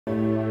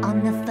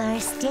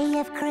first day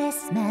of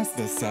Christmas,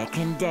 the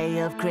second day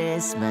of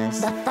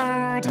Christmas, the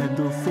third and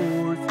the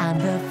fourth,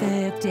 and the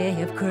fifth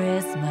day of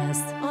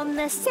Christmas, on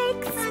the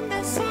 6th and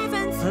the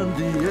 7th and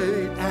the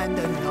 8th, and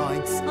the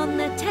 9th, on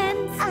the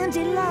 10th and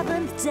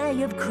 11th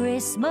day of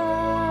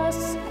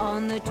Christmas.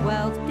 On the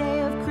 12th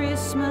day of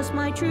Christmas,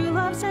 my true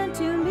love sent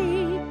to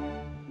me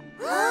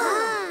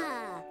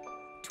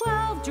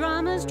 12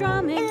 drummers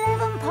drumming,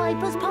 11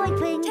 pipers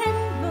piping,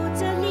 10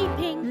 boats a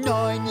leaping,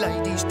 9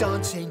 ladies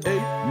dancing,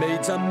 8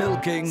 maids are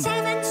milking,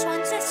 7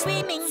 swans are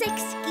swimming, 6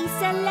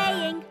 geese are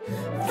laying,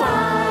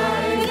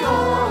 5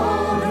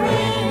 gold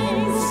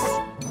rings,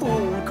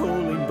 4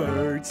 calling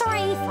birds,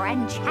 3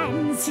 French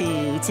hens,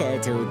 2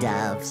 turtle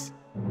doves.